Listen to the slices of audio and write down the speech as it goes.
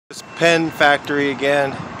pen factory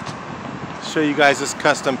again. Show you guys this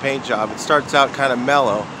custom paint job. It starts out kind of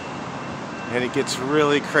mellow and it gets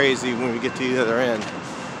really crazy when we get to the other end.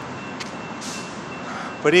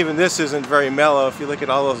 But even this isn't very mellow. If you look at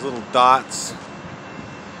all those little dots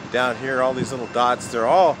down here, all these little dots, they're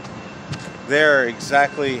all there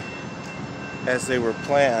exactly as they were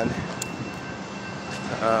planned.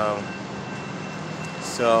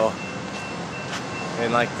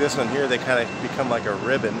 And like this one here, they kind of become like a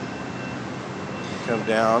ribbon. Come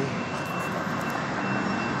down.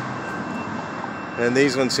 And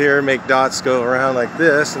these ones here make dots go around like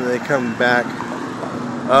this, and they come back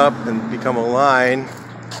up and become a line.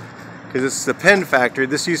 Because it's the pen factory.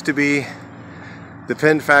 This used to be the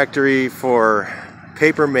pen factory for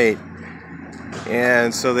papermate.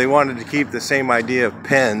 And so they wanted to keep the same idea of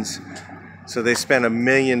pens. So they spent $1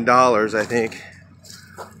 million, I think,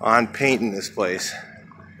 on painting this place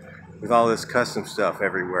with all this custom stuff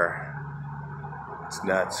everywhere. It's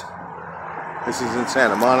nuts. This is in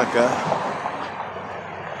Santa Monica,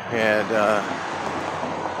 and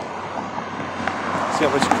see how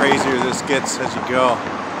much crazier this gets as you go.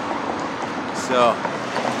 So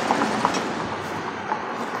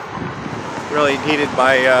really needed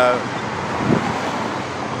my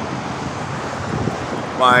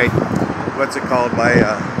what's it called, my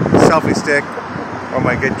selfie stick, or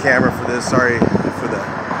my good camera for this. Sorry for the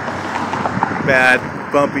bad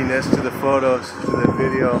bumpiness to the photos, to the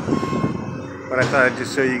video, but I thought I'd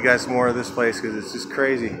just show you guys more of this place because it's just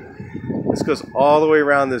crazy. This goes all the way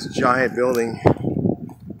around this giant building.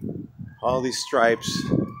 All these stripes,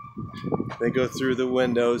 they go through the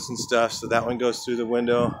windows and stuff, so that one goes through the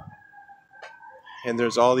window, and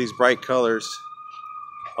there's all these bright colors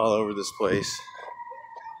all over this place.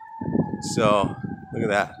 So look at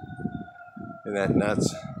that. Isn't that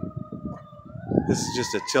nuts? This is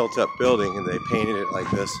just a tilt-up building, and they painted it like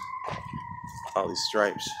this. All these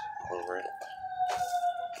stripes all over it.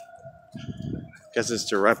 Guess it's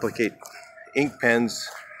to replicate ink pens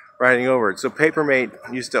riding over it. So Papermate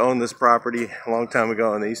used to own this property a long time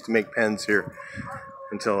ago, and they used to make pens here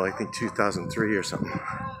until I think 2003 or something.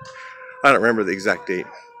 I don't remember the exact date.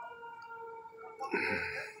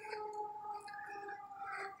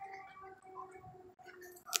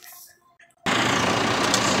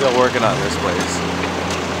 Still working on this place.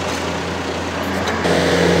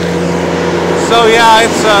 So yeah,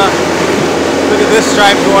 it's look at this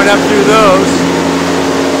stripe going up through those.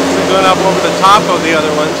 It's going up over the top of the other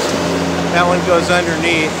ones. That one goes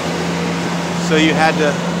underneath. So you had to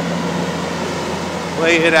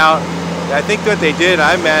lay it out. I think what they did,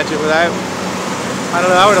 I imagine, I don't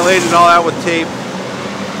know, I would have laid it all out with tape.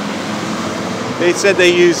 They said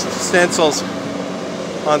they used stencils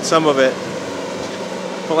on some of it.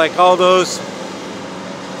 But like all those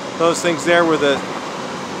things there where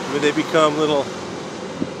they become little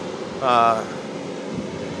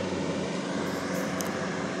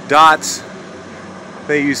dots,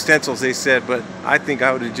 they use stencils, they said, but I think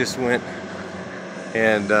I would have just went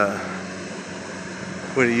and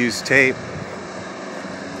would have used tape.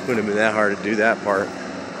 Wouldn't have been that hard to do that part.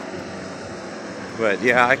 But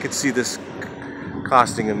yeah, I could see this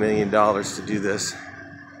costing $1 million to do this.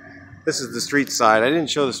 This is the street side. I didn't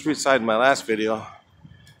show the street side in my last video,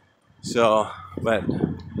 so, but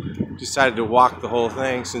decided to walk the whole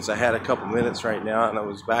thing since I had a couple minutes right now, and I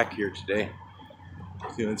was back here today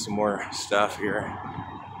doing some more stuff here,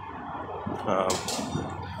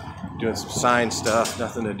 doing some sign stuff.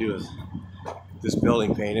 Nothing to do with this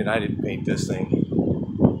building painted. I didn't paint this thing.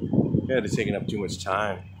 It had taken up too much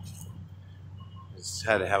time. Just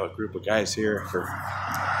had to have a group of guys here for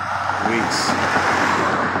weeks.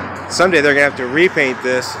 Someday they're gonna have to repaint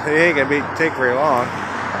this. It ain't gonna take very long.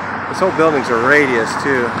 This whole building's a radius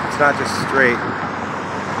too. It's not just straight.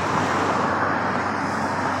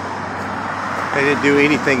 They didn't do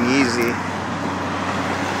anything easy.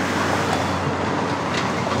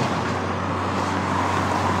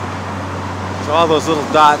 So all those little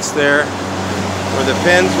dots there where the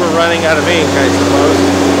pens were running out of ink, I suppose.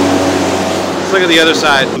 Let's look at the other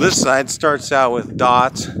side. This side starts out with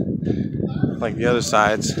dots, like the other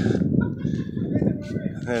sides.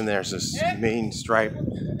 And then there's this main stripe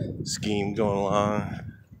scheme going along.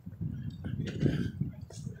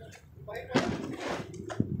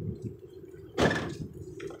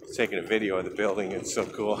 Taking a video of the building, it's so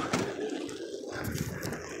cool.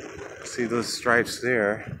 See those stripes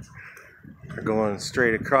there are going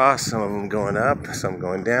straight across, some of them going up, some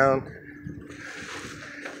going down.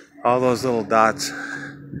 All those little dots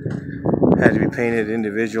had to be painted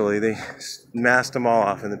individually. They masked them all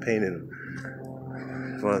off and then painted them.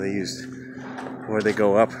 Well, they used where they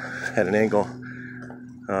go up at an angle.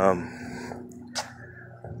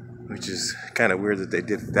 which is kind of weird that they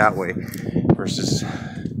did it that way versus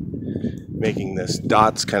making this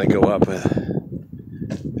dots kind of go up at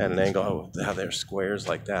an angle. How they're squares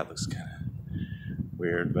like that looks kind of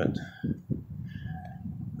weird, but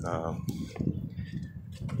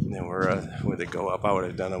then where they go up, I would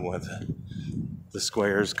have done them with the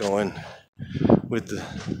squares going with the,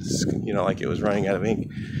 you know, like it was running out of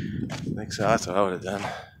ink. Like, so that's what I would have done.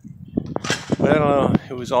 But I don't know,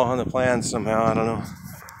 it was all on the plans somehow, I don't know.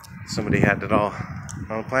 Somebody had it all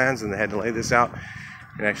on plans and they had to lay this out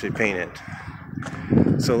and actually paint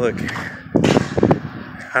it. So look,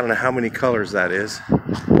 I don't know how many colors that is.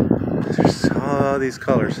 There's all these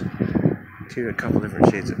colors. A couple different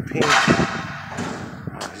shades of pink.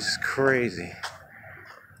 Oh, it's just crazy.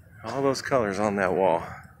 All those colors on that wall.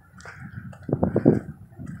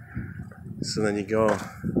 So then you go,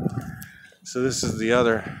 so this is the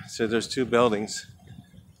other, so there's two buildings.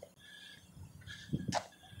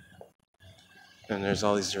 And there's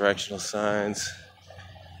all these directional signs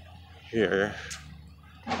here.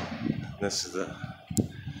 This is the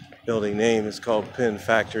building name. It's called Pin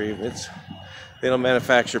Factory. They don't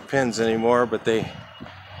manufacture pins anymore, but they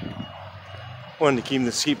wanted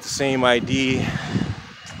to keep the same ID.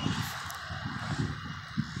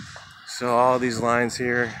 So all these lines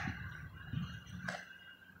here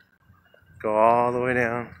go all the way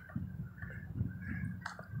down.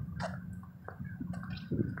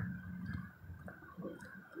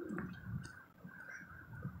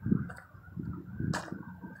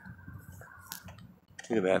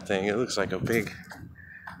 Look at that thing. It looks like a big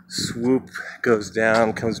swoop, goes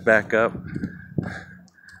down, comes back up.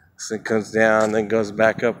 So it comes down, then goes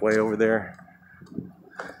back up way over there.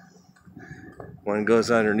 One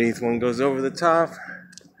goes underneath, one goes over the top.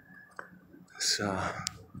 So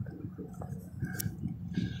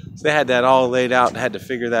they had that all laid out and had to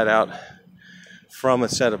figure that out from a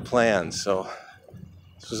set of plans. So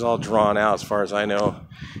this was all drawn out as far as I know.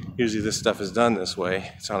 Usually this stuff is done this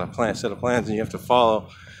way. It's on a set of plans and you have to follow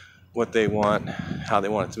what they want, how they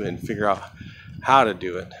want it to, and figure out how to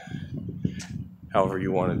do it, however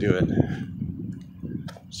you want to do it.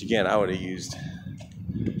 Which again, I would have used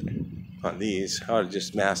on these. I would have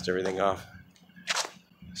just masked everything off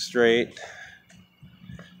straight,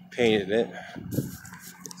 painted it.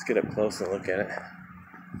 Let's get up close and look at it.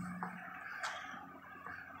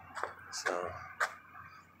 So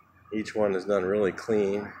each one is done really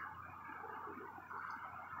clean.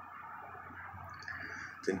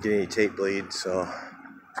 Didn't get any tape bleed, so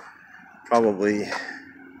probably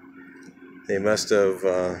they must have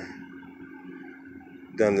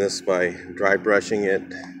done this by dry brushing it,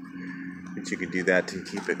 but you could do that to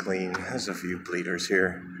keep it clean. There's a few bleeders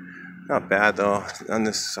here. Not bad though. On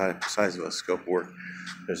this size of a scope work,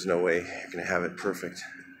 there's no way you're going to have it perfect.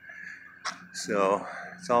 So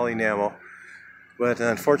it's all enamel. But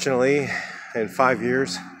unfortunately, in 5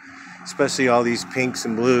 years, especially all these pinks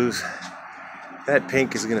and blues, that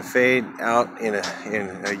pink is going to fade out in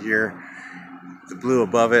a year. The blue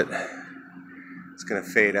above it is going to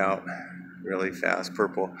fade out really fast.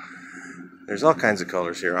 Purple. There's all kinds of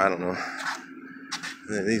colors here. I don't know.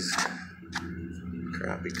 These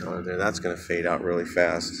crappy color there, that's going to fade out really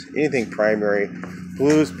fast. Anything primary,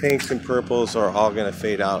 blues, pinks, and purples are all going to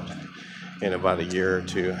fade out in about a year or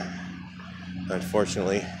two,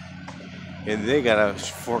 unfortunately. And they got to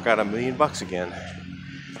fork out $1 million again.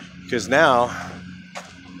 Because now,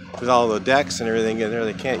 with all the decks and everything in there,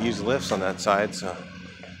 they can't use lifts on that side, so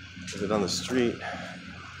with it on the street,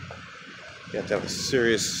 you have to have a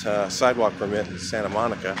serious sidewalk permit in Santa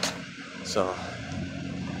Monica. So,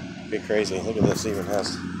 be crazy. Look at this, even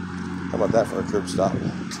has, how about that for a curb stop?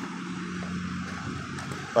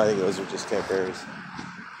 I think those are just temporaries.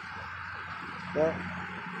 Well,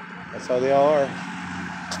 that's how they all are.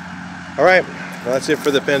 Alright, well, that's it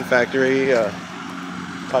for the Pen Factory.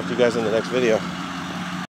 Talk to you guys in the next video.